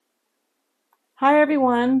Hi,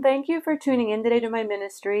 everyone. Thank you for tuning in today to my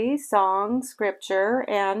ministry, song, scripture,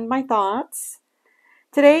 and my thoughts.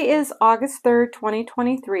 Today is August 3rd,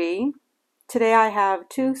 2023. Today I have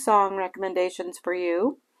two song recommendations for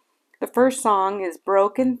you. The first song is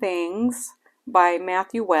Broken Things by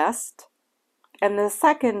Matthew West, and the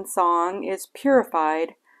second song is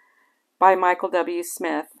Purified by Michael W.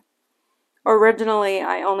 Smith. Originally,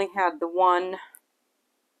 I only had the one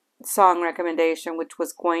song recommendation, which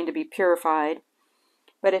was going to be Purified.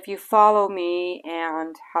 But if you follow me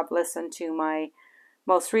and have listened to my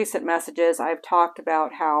most recent messages, I've talked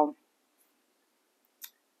about how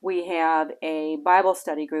we have a Bible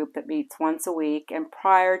study group that meets once a week, and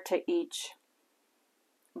prior to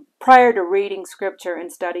reading scripture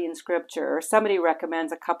and studying scripture, somebody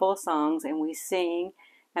recommends a couple of songs and we sing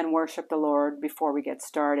and worship the Lord before we get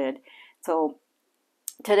started. So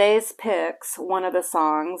today's picks, one of the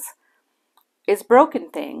songs is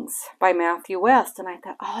Broken Things by Matthew West, and I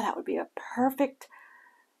thought, that would be a perfect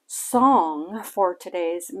song for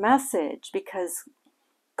today's message because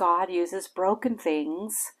God uses broken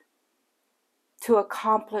things to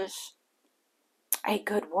accomplish a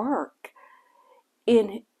good work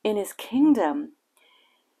in his kingdom.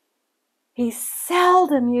 He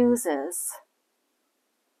seldom uses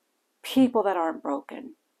people that aren't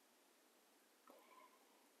broken.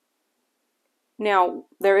 Now,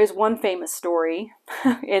 there is one famous story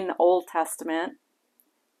in the Old Testament,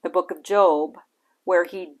 the book of Job, where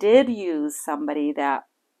he did use somebody that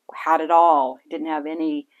had it all.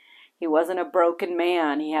 He wasn't a broken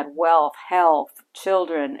man. He had wealth, health,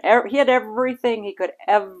 children. He had everything he could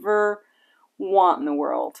ever want in the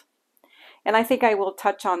world. And I think I will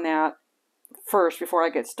touch on that first before I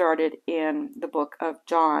get started in the book of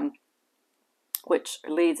John, which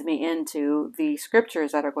leads me into the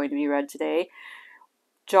scriptures that are going to be read today.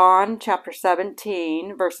 John chapter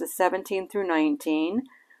 17, verses 17 through 19.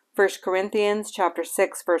 1 Corinthians chapter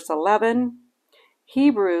 6, verse 11.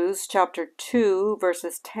 Hebrews chapter 2,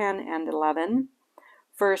 verses 10 and 11.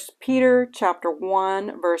 1 Peter chapter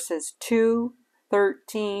 1, verses 2,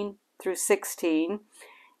 13 through 16.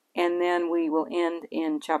 And then we will end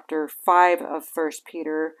in chapter 5 of 1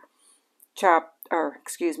 Peter,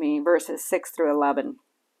 verses 6 through 11.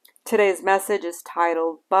 Today's message is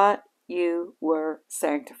titled, But You Were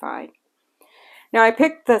Sanctified. Now, I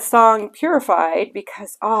picked the song Purified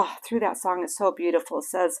because, through that song it's so beautiful. It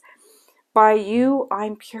says, by you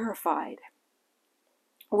I'm purified.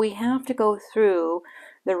 We have to go through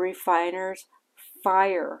the refiner's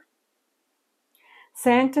fire.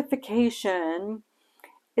 Sanctification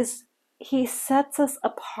is, he sets us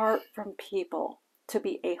apart from people to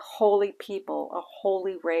be a holy people, a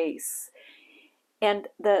holy race. And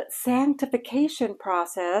the sanctification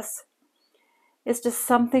process is just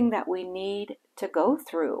something that we need to go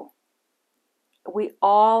through. We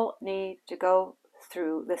all need to go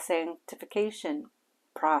through the sanctification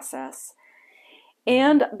process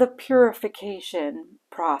and the purification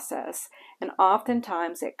process. And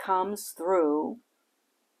oftentimes it comes through,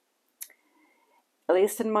 at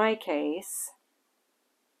least in my case,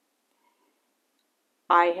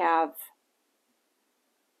 I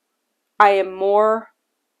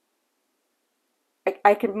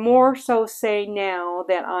can more so say now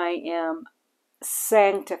that I am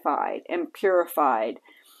sanctified and purified,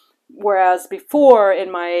 whereas before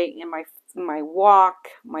in my walk,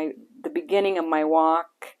 the beginning of my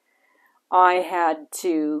walk, I had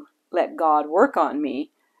to let God work on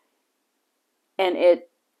me, and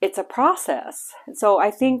it's a process. And so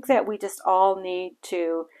I think that we just all need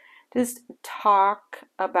to just talk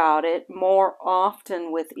about it more often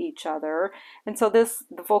with each other. And so the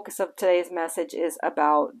focus of today's message is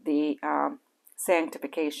about the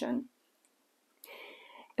sanctification.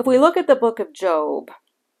 If we look at the book of Job,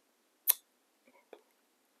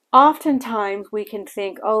 oftentimes we can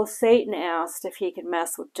think, Satan asked if he could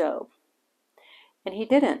mess with Job. And he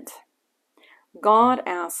didn't. God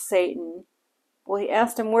asked Satan, he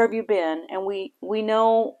asked him, where have you been? And we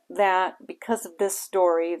know that because of this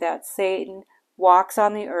story that Satan walks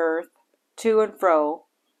on the earth to and fro,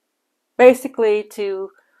 basically to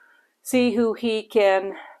see who he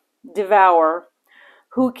can devour,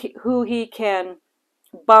 who he can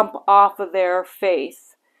bump off of their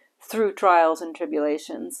faith through trials and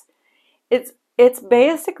tribulations. It's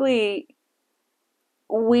basically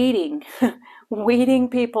weeding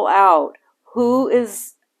people out. Who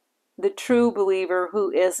is the true believer,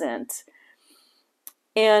 who isn't?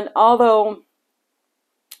 And although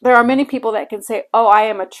there are many people that can say, I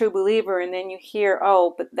am a true believer, and then you hear,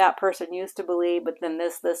 but that person used to believe, but then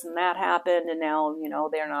this and that happened, and now,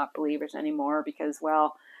 they're not believers anymore because,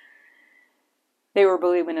 They were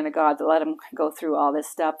believing in a God that let them go through all this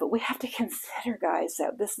stuff. But we have to consider, guys,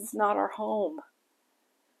 that this is not our home.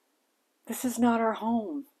 This is not our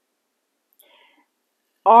home.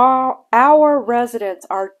 Our residence,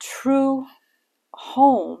 our true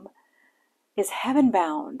home is heaven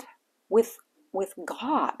bound with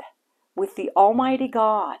God, with the Almighty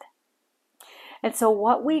God. And so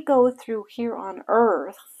what we go through here on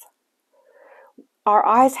earth, our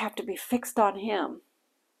eyes have to be fixed on Him.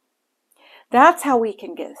 That's how we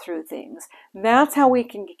can get through things. That's how we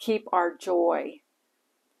can keep our joy.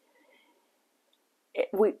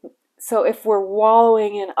 So if we're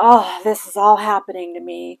wallowing in, oh, this is all happening to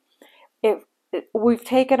me, we've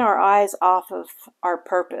taken our eyes off of our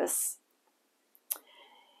purpose.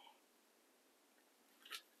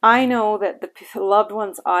 I know that the loved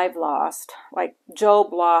ones I've lost, like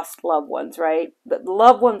Job lost loved ones, right? The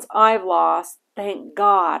loved ones I've lost, thank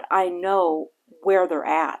God, I know where they're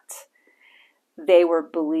at. They were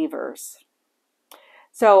believers.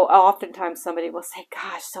 So oftentimes somebody will say,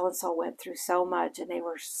 gosh, so-and-so went through so much and they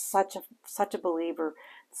were such a believer,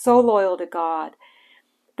 so loyal to God.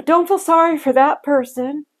 But don't feel sorry for that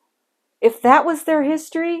person. If that was their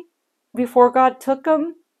history before God took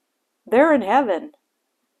them, they're in heaven.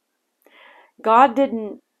 God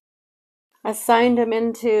didn't assign them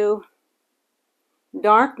into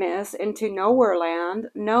darkness, into nowhere land.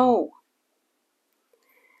 No.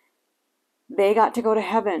 They got to go to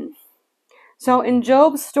heaven. So in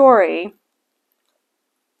Job's story,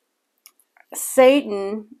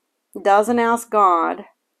 Satan doesn't ask God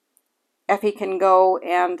if he can go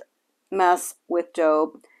and mess with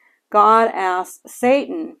Job. God asks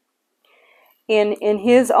Satan, in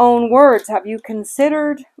his own words, have you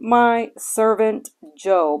considered my servant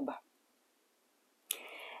Job?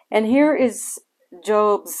 And here is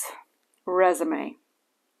Job's resume.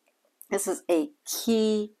 This is a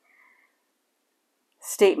key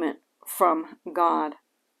statement from God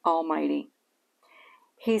Almighty.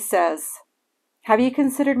 He says, have you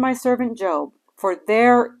considered my servant Job? For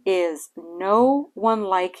there is no one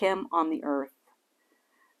like him on the earth.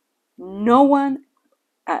 No one,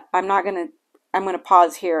 I'm going to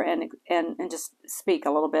pause here and just speak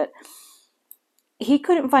a little bit. He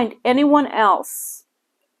couldn't find anyone else.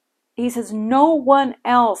 He says no one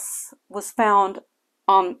else was found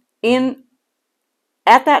at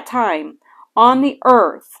that time on the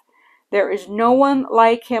earth. There is no one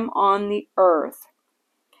like him on the earth.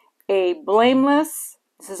 A blameless,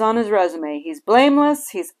 this is on his resume, he's blameless,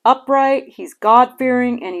 he's upright, he's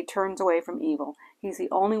God-fearing, and he turns away from evil. He's the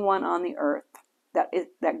only one on the earth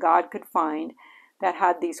that God could find that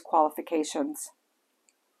had these qualifications.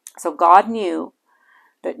 So God knew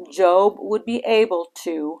that Job would be able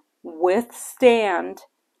to withstand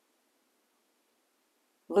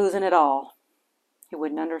losing it all. He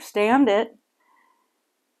wouldn't understand it,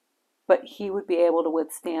 but he would be able to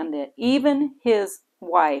withstand it. Even his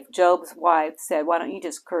wife, Job's wife, said, why don't you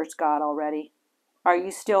just curse God already? Are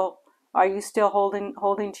you still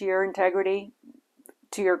holding to your integrity,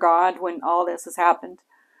 to your God, when all this has happened?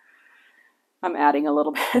 I'm adding a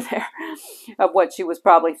little bit there of what she was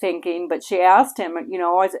probably thinking, but she asked him,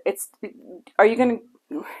 are you going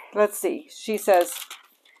to, let's see, she says,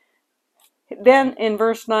 then in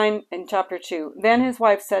verse 9 in chapter 2, then his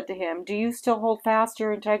wife said to him, do you still hold fast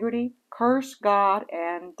your integrity? Curse God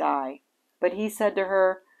and die. But he said to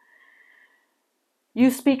her,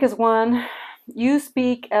 you speak as one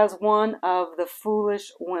of the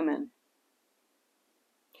foolish women.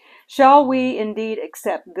 Shall we indeed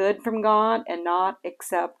accept good from God and not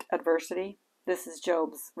accept adversity? This is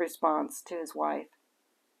Job's response to his wife.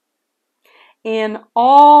 In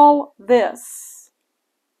all this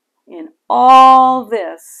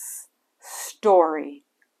story,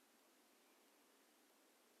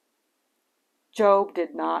 Job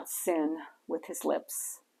did not sin with his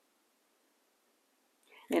lips.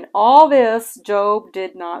 In all this, Job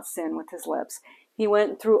did not sin with his lips. He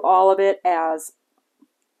went through all of it as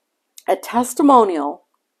a testimonial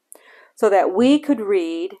so that we could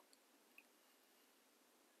read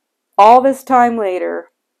all this time later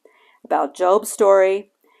about Job's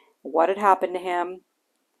story, what had happened to him,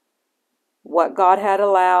 what God had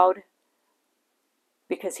allowed,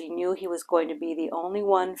 because he knew he was going to be the only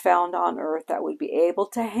one found on earth that would be able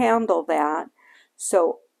to handle that,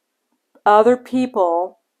 so other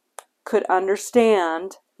people could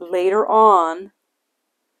understand later on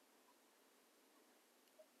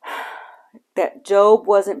that Job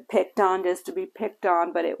wasn't picked on just to be picked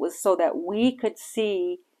on, but it was so that we could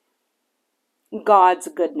see God's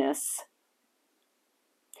goodness.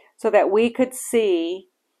 So that we could see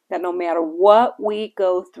that no matter what we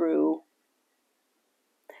go through,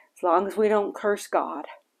 As long as we don't curse God,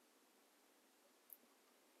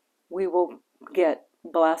 we will get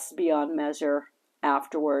blessed beyond measure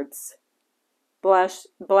afterwards.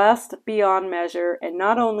 Blessed beyond measure. And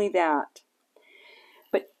not only that,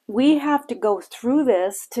 but we have to go through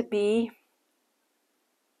this to be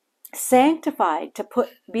sanctified, to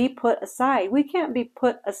be put aside. We can't be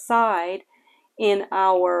put aside in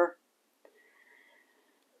our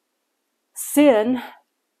sin,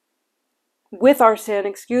 with our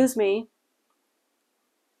sin,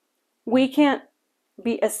 we can't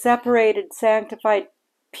be a separated, sanctified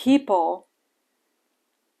people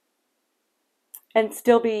and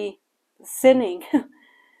still be sinning.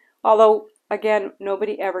 Although, again,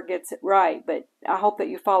 nobody ever gets it right, but I hope that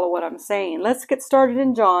you follow what I'm saying. Let's get started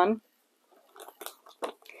in John.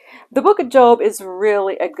 The book of Job is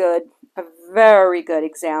really a very good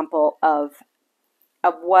example of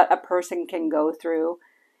what a person can go through.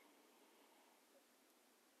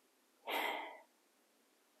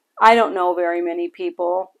 I don't know very many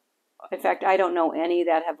people. In fact, I don't know any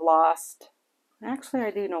that have lost. Actually,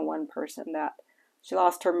 I do know one person that she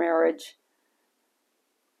lost her marriage.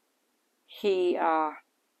 He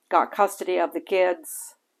got custody of the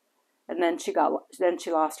kids, and then she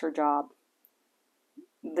lost her job.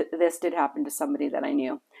 This did happen to somebody that I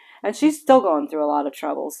knew, and she's still going through a lot of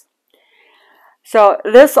troubles. So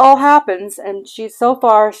this all happens, and she's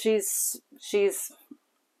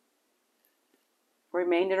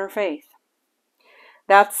remained in her faith.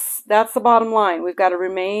 That's the bottom line. We've got to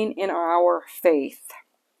remain in our faith.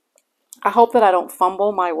 I hope that I don't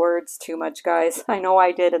fumble my words too much, guys. I know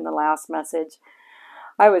I did in the last message.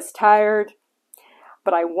 I was tired,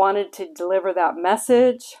 but I wanted to deliver that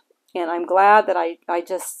message, and I'm glad that I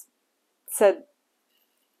just said,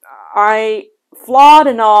 I flawed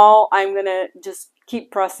and all, I'm going to just keep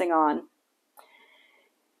pressing on.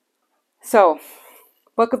 So,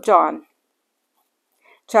 Book of John,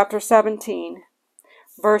 chapter 17,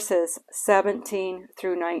 verses 17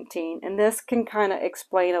 through 19. And this can kind of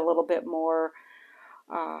explain a little bit more.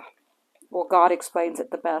 Well, God explains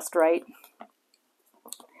it the best, right?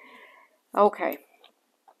 Okay.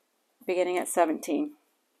 Beginning at 17.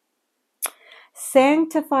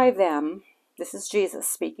 Sanctify them, this is Jesus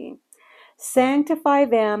speaking, sanctify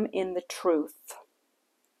them in the truth.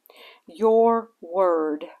 Your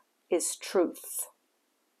word is truth.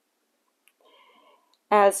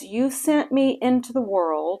 As you sent me into the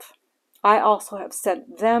world, I also have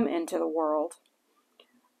sent them into the world.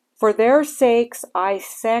 For their sakes I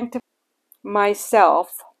sanctify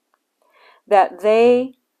myself, that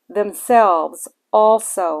they themselves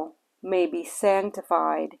also may be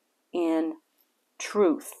sanctified in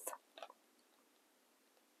truth.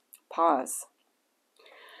 Pause.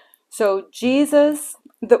 So Jesus,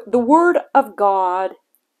 the Word of God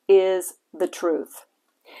is the truth.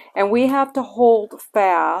 And we have to hold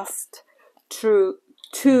fast to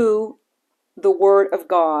the Word of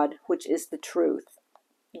God, which is the truth.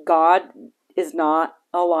 God is not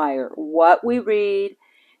a liar. What we read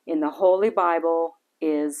in the Holy Bible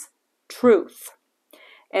is truth.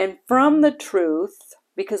 And from the truth,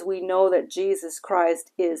 because we know that Jesus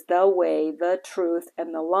Christ is the way, the truth,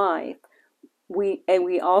 and the life, we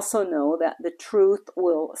also know that the truth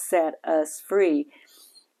will set us free.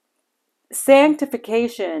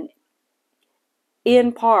 Sanctification,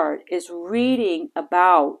 in part, is reading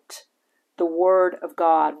about the Word of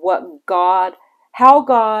God, how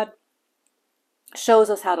God shows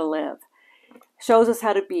us how to live, shows us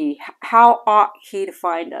how to be, how ought He to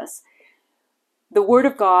find us. The Word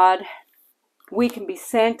of God, we can be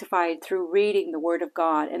sanctified through reading the Word of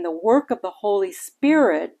God, and the work of the Holy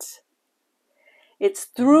Spirit. It's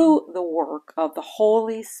through the work of the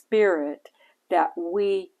Holy Spirit that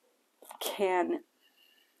we can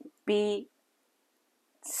be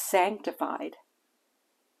sanctified.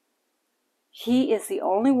 He is the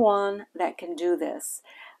only one that can do this.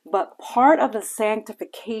 But part of the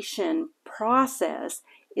sanctification process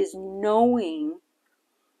is knowing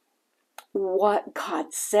what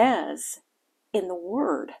God says in the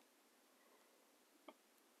Word.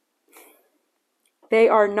 They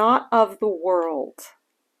are not of the world.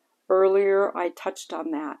 Earlier, I touched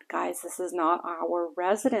on that. Guys, this is not our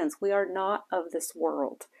residence. We are not of this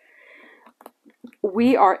world.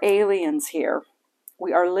 We are aliens here.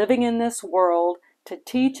 We are living in this world to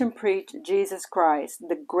teach and preach Jesus Christ,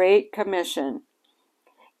 the Great Commission.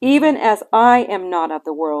 Even as I am not of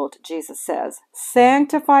the world, Jesus says,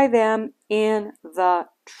 sanctify them in the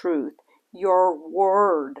truth. Your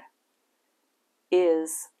word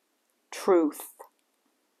is truth.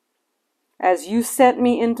 As you sent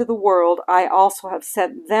me into the world, I also have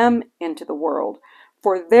sent them into the world.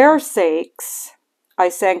 For their sakes, I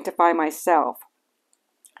sanctify myself.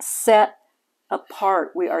 Set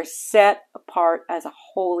apart. We are set apart as a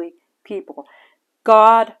holy people.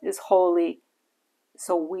 God is holy,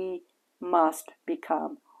 so we must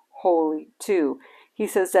become holy too. He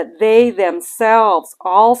says that they themselves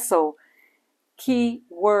also, key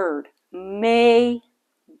word, may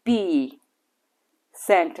be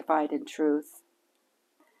sanctified in truth.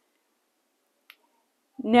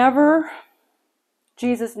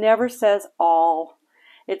 Jesus never says all.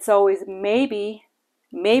 It's always maybe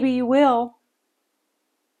you will.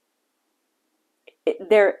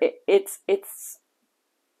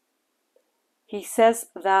 He says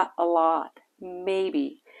that a lot,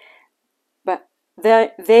 maybe. But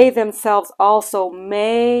they themselves also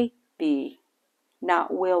may be,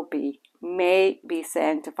 not will be, may be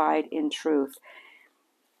sanctified in truth.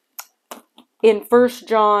 In 1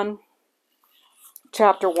 John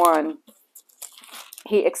chapter 1,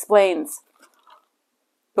 he explains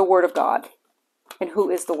the Word of God and who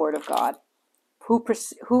is the Word of God.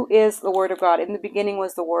 Who is the Word of God? In the beginning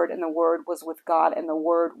was the Word, and the Word was with God, and the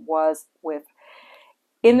Word was with.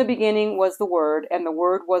 In the beginning was the Word, and the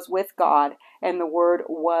Word was with God, and the Word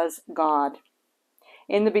was God.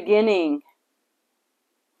 In the beginning,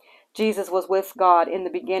 Jesus was with God. In the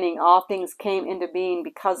beginning, all things came into being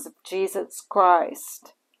because of Jesus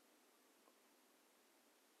Christ.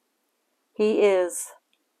 He is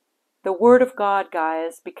the Word of God,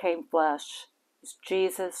 guys, became flesh. It's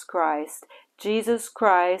Jesus Christ. Jesus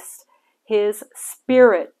Christ, His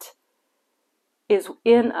Spirit is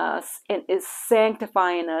in us and is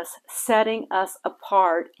sanctifying us, setting us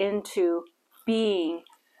apart into being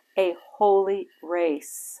a holy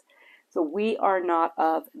race. So we are not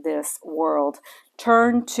of this world.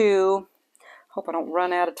 Turn to, hope I don't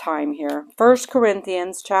run out of time here, 1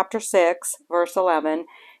 Corinthians chapter 6, verse 11.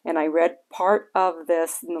 And I read part of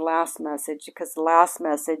this in the last message because the last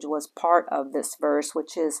message was part of this verse,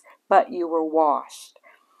 which is, but you were washed.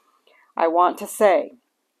 I want to say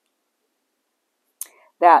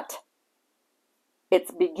that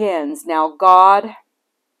it begins,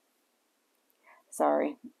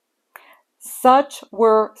 such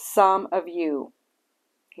were some of you.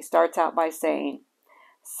 He starts out by saying,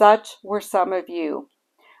 such were some of you,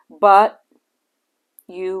 but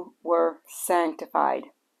you were sanctified.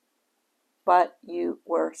 But you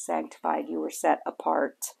were sanctified. You were set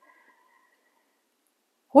apart.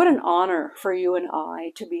 What an honor for you and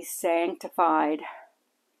I to be sanctified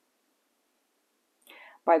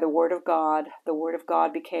by the Word of God. The Word of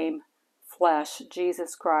God became flesh,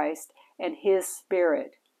 Jesus Christ, and His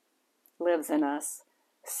Spirit lives in us,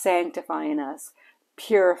 sanctifying us,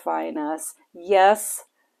 purifying us. Yes,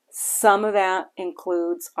 some of that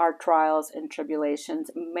includes our trials and tribulations,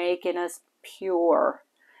 making us pure,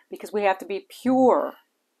 because we have to be pure.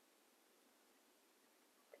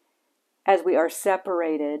 As we are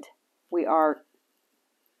separated,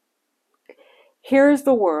 here's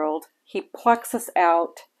the world. He plucks us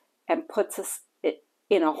out and puts us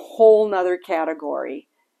in a whole nother category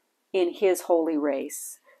in His holy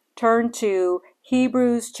race. Turn to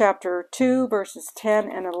Hebrews chapter 2, verses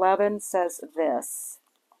 10 and 11 says this.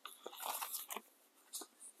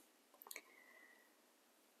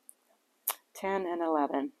 Ten and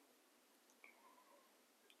 11.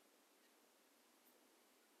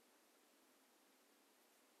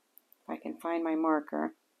 If I can find my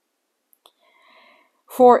marker.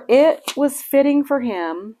 For it was fitting for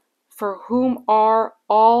Him, for whom are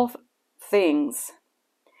all things,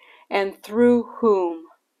 and through whom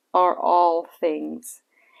are all things,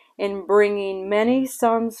 in bringing many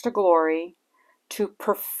sons to glory, to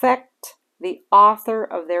perfect the author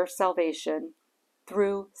of their salvation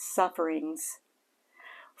through sufferings.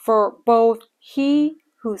 For both He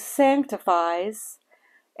who sanctifies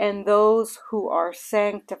and those who are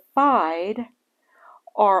sanctified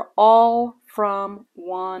are all from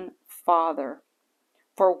one Father,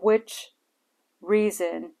 for which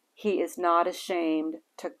reason He is not ashamed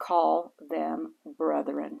to call them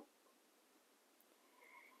brethren.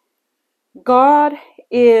 God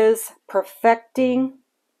is perfecting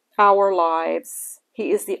our lives.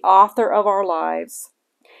 He is the author of our lives.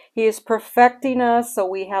 He is perfecting us so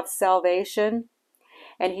we have salvation,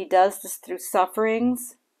 and He does this through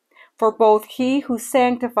sufferings. For both He who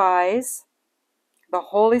sanctifies, the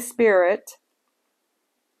Holy Spirit,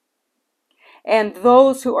 and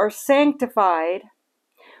those who are sanctified,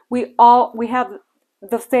 we have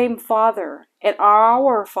the same Father, and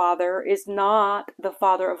our Father is not the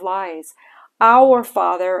Father of lies. Our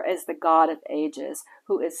Father is the God of ages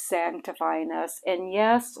who is sanctifying us, and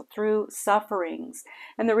yes, through sufferings.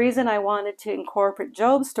 And the reason I wanted to incorporate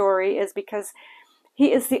Job's story is because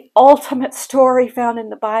He is the ultimate story found in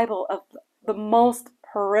the Bible of the most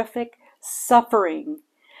horrific suffering.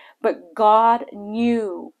 But God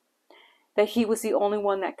knew that he was the only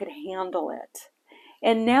one that could handle it.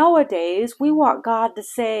 And nowadays, we want God to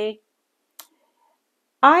say,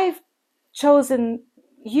 I've chosen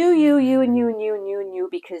you, and you, and you, and you, and you,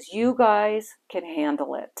 because you guys can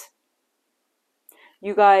handle it.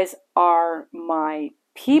 You guys are my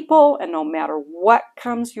people, and no matter what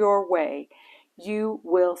comes your way, you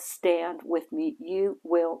will stand with me. You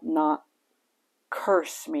will not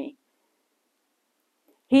curse me.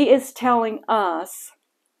 He is telling us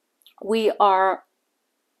we are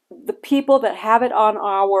the people that have it on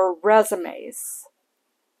our resumes,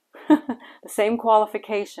 the same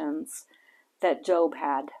qualifications that Job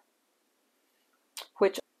had,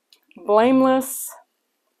 which are blameless,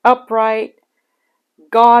 upright,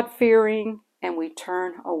 God-fearing, and we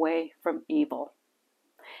turn away from evil.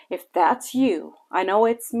 If that's you, I know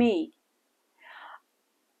it's me.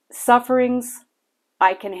 Sufferings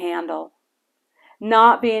I can handle.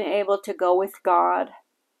 Not being able to go with God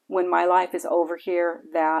when my life is over here,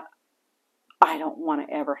 that I don't want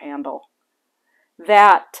to ever handle.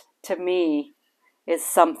 That, to me, is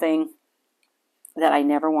something that I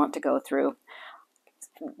never want to go through.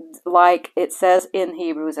 Like it says in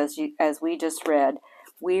Hebrews, as we just read,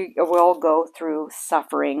 we will go through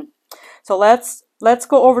suffering. So let's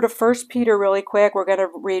go over to 1 Peter really quick. We're going to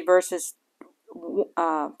read verses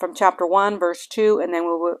from chapter 1, verse 2, and then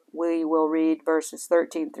we will read verses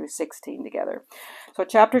 13 through 16 together. So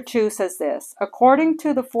chapter 2 says this: according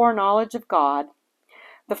to the foreknowledge of God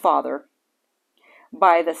the Father,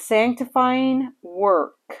 by the sanctifying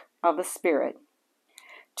work of the Spirit,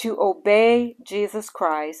 to obey Jesus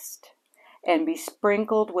Christ and be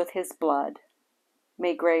sprinkled with his blood,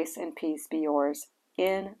 may grace and peace be yours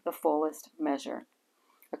in the fullest measure.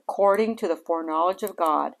 According to the foreknowledge of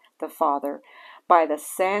God the Father, by the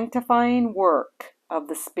sanctifying work of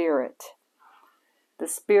the Spirit. The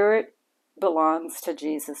Spirit belongs to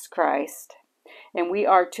Jesus Christ, and we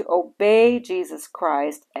are to obey Jesus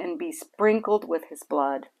Christ and be sprinkled with his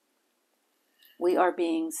blood. We are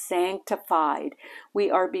being sanctified. We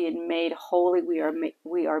are being made holy. We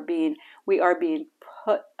are being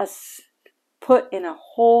put in a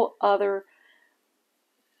whole other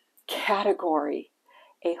category,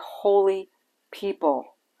 a holy people.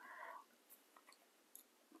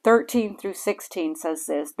 13 through 16 says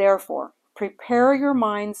this: therefore, prepare your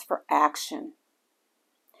minds for action.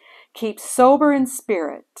 Keep sober in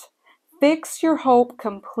spirit. Fix your hope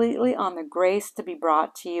completely on the grace to be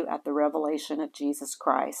brought to you at the revelation of Jesus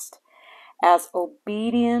Christ. As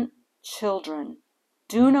obedient children,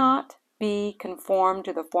 do not be conformed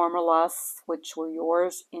to the former lusts which were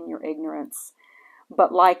yours in your ignorance,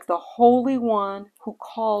 but like the Holy One who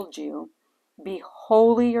called you, be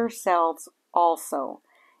holy yourselves also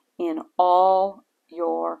in all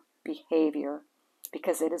your behavior,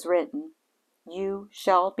 because it is written, you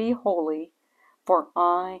shall be holy, for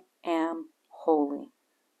I am holy.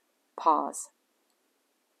 Pause.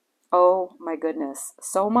 Oh my goodness,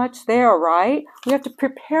 so much there, right? We have to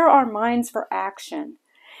prepare our minds for action.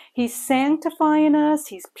 He's sanctifying us,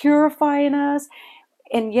 he's purifying us,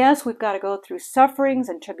 and yes, we've got to go through sufferings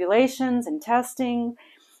and tribulations and testing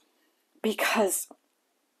because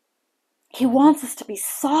he wants us to be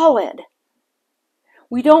solid.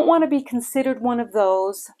 We don't want to be considered one of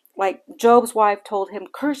those, like Job's wife told him,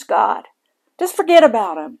 curse God. Just forget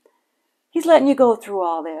about him. He's letting you go through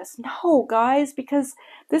all this. No, guys, because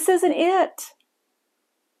this isn't it.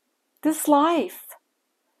 This life.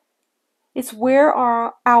 It's where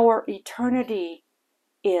our eternity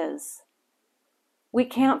is. We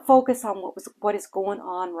can't focus on what is going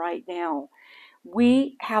on right now.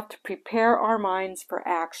 We have to prepare our minds for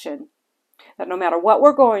action. That no matter what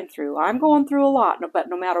we're going through, I'm going through a lot, but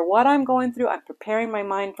no matter what I'm going through, I'm preparing my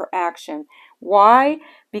mind for action. Why?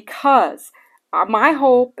 Because my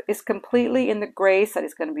hope is completely in the grace that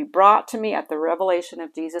is going to be brought to me at the revelation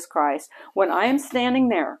of Jesus Christ. When I am standing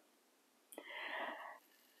there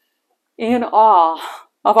in awe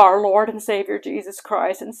of our Lord and Savior Jesus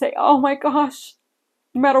Christ and say, oh my gosh,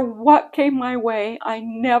 no matter what came my way, I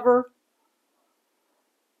never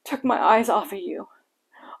took my eyes off of you.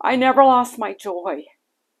 I never lost my joy.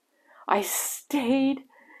 I stayed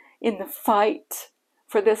in the fight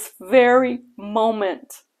for this very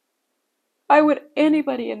moment. Why would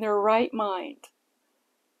anybody in their right mind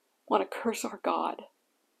want to curse our God?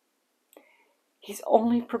 He's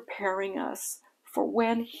only preparing us for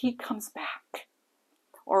when he comes back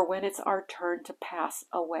or when it's our turn to pass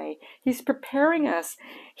away. He's preparing us.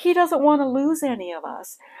 He doesn't want to lose any of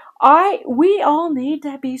us. We all need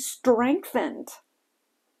to be strengthened.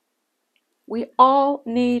 We all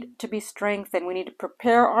need to be strengthened. We need to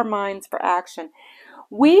prepare our minds for action.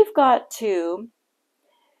 We've got to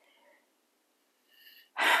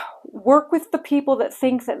work with the people that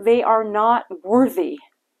think that they are not worthy,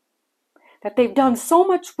 that they've done so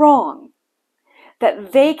much wrong,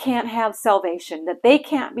 that they can't have salvation, that they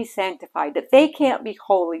can't be sanctified, that they can't be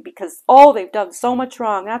holy because, oh, they've done so much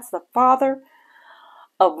wrong. That's the father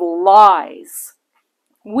of lies.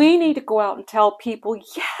 We need to go out and tell people,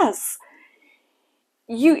 yes,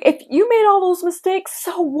 if you made all those mistakes,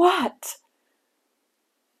 so what?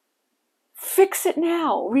 Fix it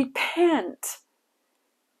now. Repent.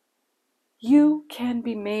 You can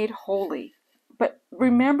be made holy. But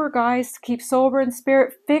remember, guys, to keep sober in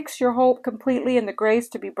spirit, fix your hope completely in the grace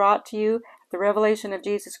to be brought to you, the revelation of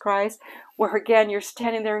Jesus Christ, where again you're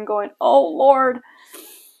standing there and going, oh Lord,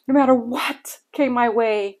 no matter what came my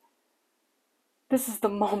way, this is the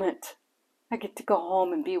moment I get to go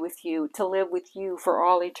home and be with you, to live with you for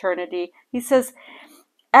all eternity. He says,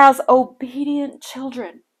 as obedient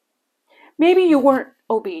children. Maybe you weren't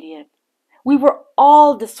obedient. We were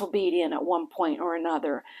all disobedient at one point or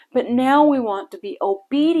another, but now we want to be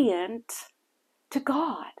obedient to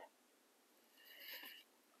God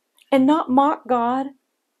and not mock God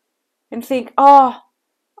and think, oh,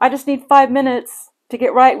 I just need 5 minutes to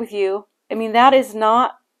get right with you. I mean, that is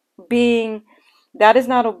not being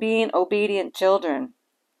obedient children.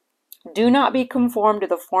 Do not be conformed to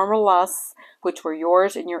the former lusts which were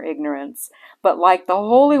yours in your ignorance, but like the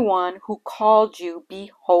Holy One who called you, be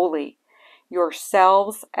holy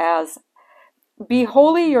be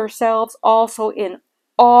holy yourselves also in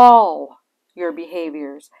all your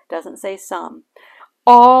behaviors. Doesn't say some.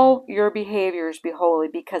 All your behaviors be holy,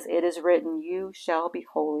 because it is written, you shall be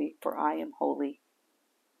holy, for I am holy.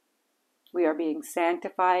 We are being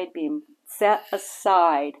sanctified, being set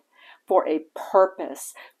aside for a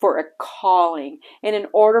purpose, for a calling. And in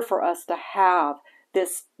order for us to have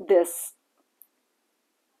this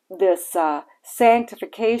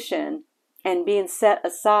sanctification and being set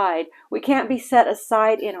aside, we can't be set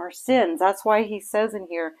aside in our sins. That's why he says in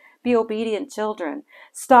here, be obedient children.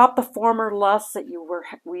 Stop the former lusts that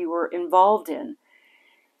we were involved in.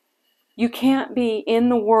 You can't be in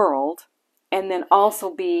the world and then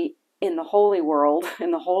also be in the holy world, in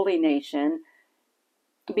the holy nation,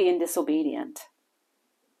 being disobedient.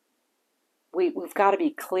 We've got to be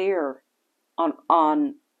clear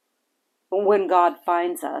on when God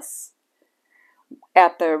finds us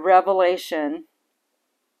at the revelation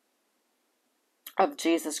of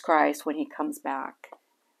Jesus Christ when he comes back.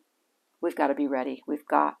 We've got to be ready. We've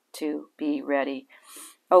got to be ready.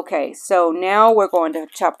 Okay, so now we're going to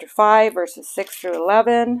chapter 5, verses 6 through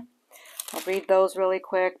 11. I'll read those really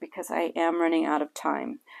quick because I am running out of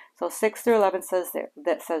time. So 6 through 11 says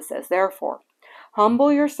this, therefore,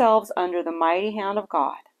 humble yourselves under the mighty hand of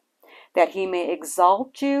God, that he may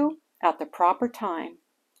exalt you at the proper time,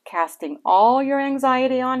 casting all your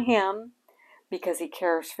anxiety on him because he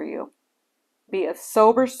cares for you. Be of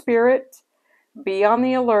sober spirit, be on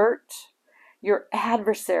the alert. Your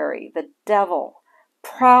adversary, the devil,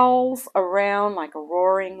 prowls around like a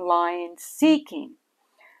roaring lion, seeking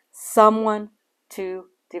someone to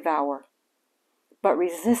devour. But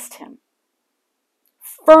resist him,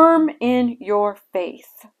 firm in your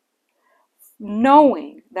faith,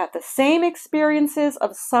 knowing that the same experiences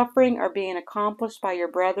of suffering are being accomplished by your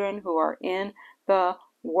brethren who are in the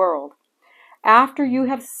world. After you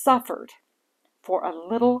have suffered for a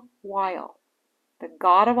little while, the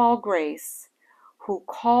God of all grace, who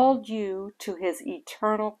called you to his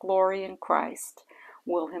eternal glory in Christ,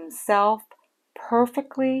 will himself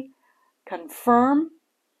perfectly confirm,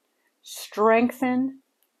 strengthen,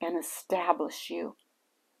 and establish you.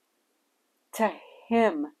 To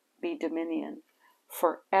him be dominion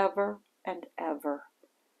forever and ever.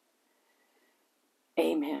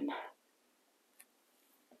 Amen.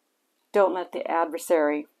 Don't let the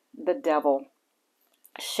adversary, the devil,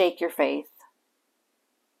 shake your faith.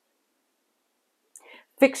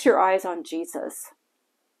 Fix your eyes on Jesus.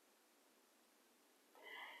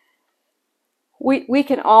 We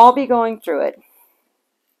can all be going through it.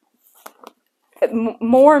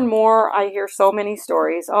 More and more, I hear so many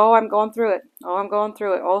stories. Oh, I'm going through it. Oh, I'm going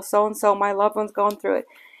through it. Oh, so-and-so, my loved one's going through it.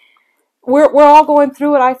 We're all going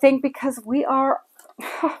through it, I think, because we are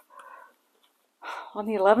on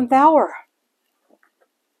the 11th hour.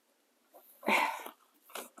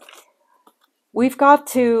 We've got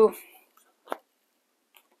to,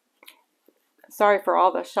 sorry for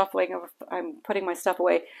all the shuffling, I'm putting my stuff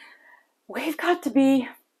away. We've got to be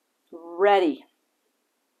ready.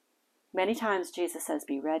 Many times Jesus says,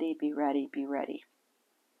 be ready, be ready, be ready.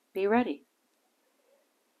 Be ready.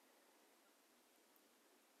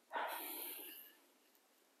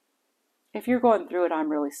 If you're going through it, I'm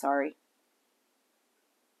really sorry.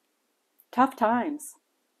 Tough times.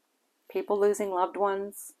 People losing loved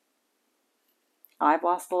ones. I've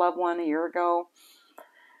lost a loved one a year ago.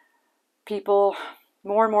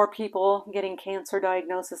 More and more people getting cancer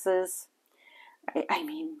diagnoses. I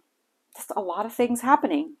mean, just a lot of things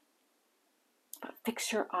happening. But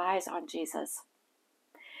fix your eyes on Jesus.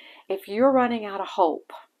 If you're running out of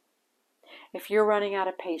hope, if you're running out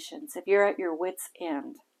of patience, if you're at your wit's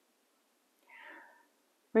end,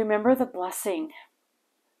 remember the blessing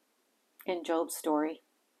in Job's story,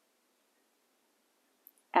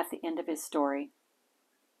 at the end of his story.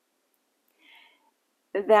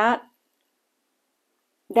 That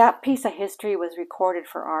piece of history was recorded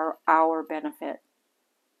for our benefit.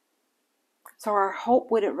 So our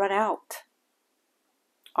hope wouldn't run out.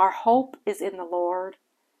 Our hope is in the Lord.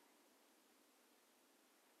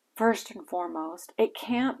 First and foremost, it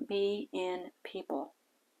can't be in people.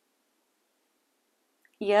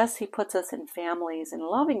 Yes, he puts us in families, in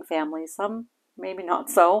loving families, some maybe not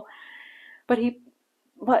so, but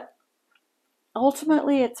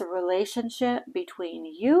ultimately it's a relationship between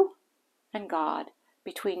you and God,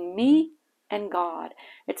 between me and God.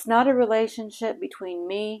 It's not a relationship between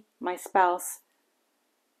me, my spouse,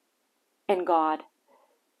 and God.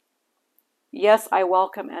 Yes, I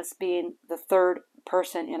welcome as being the third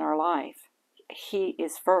person in our life. He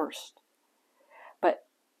is first.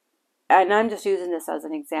 And I'm just using this as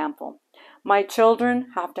an example. My children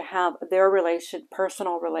have to have their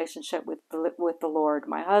personal relationship with the Lord.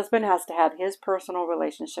 My husband has to have his personal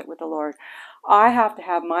relationship with the Lord. I have to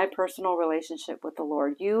have my personal relationship with the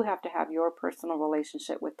Lord. You have to have your personal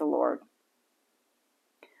relationship with the Lord.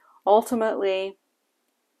 Ultimately,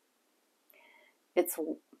 it's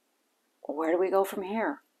where do we go from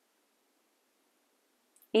here?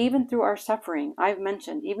 Even through our suffering, I've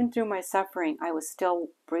mentioned, even through my suffering, I was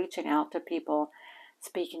still reaching out to people,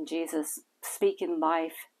 speaking Jesus, speaking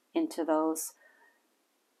life into those.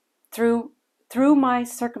 Through my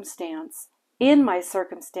circumstance, in my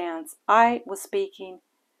circumstance, I was speaking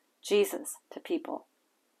Jesus to people.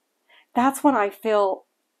 That's when I feel,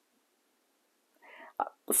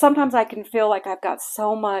 sometimes I can feel like I've got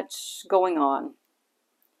so much going on.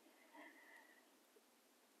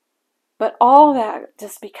 But all that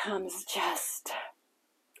just becomes just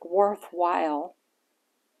worthwhile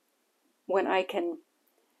when I can,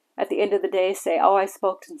 at the end of the day, say, oh, I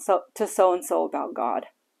spoke to so-and-so about God.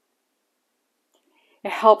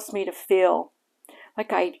 It helps me to feel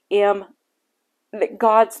like that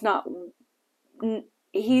God's not,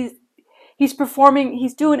 He's performing,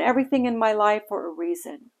 He's doing everything in my life for a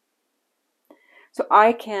reason. So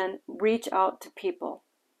I can reach out to people.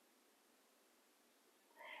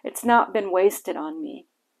 It's not been wasted on me.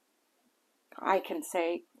 I can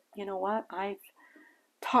say, you know what? I've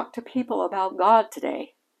talked to people about God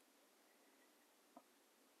today.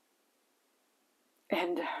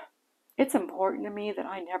 And it's important to me that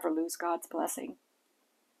I never lose God's blessing.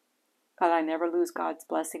 That I never lose God's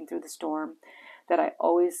blessing through the storm. That I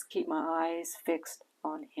always keep my eyes fixed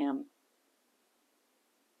on Him.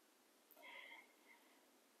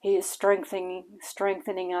 He is strengthening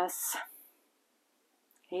us.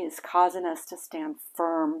 He is causing us to stand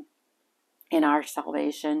firm in our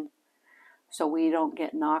salvation, so we don't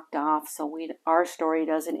get knocked off, so our story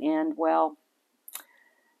doesn't end, well,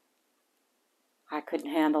 I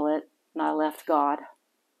couldn't handle it, and I left God.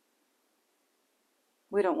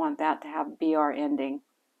 We don't want that to be our ending.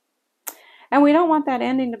 And we don't want that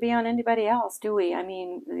ending to be on anybody else, do we? I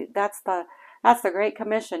mean, that's the Great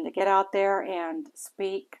Commission, to get out there and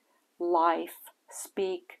speak life,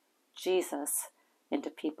 speak Jesus into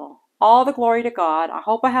people. All the glory to God. I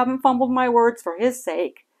hope I haven't fumbled my words for His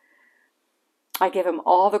sake. I give Him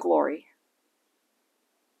all the glory.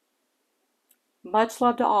 Much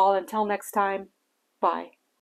love to all. Until next time, bye.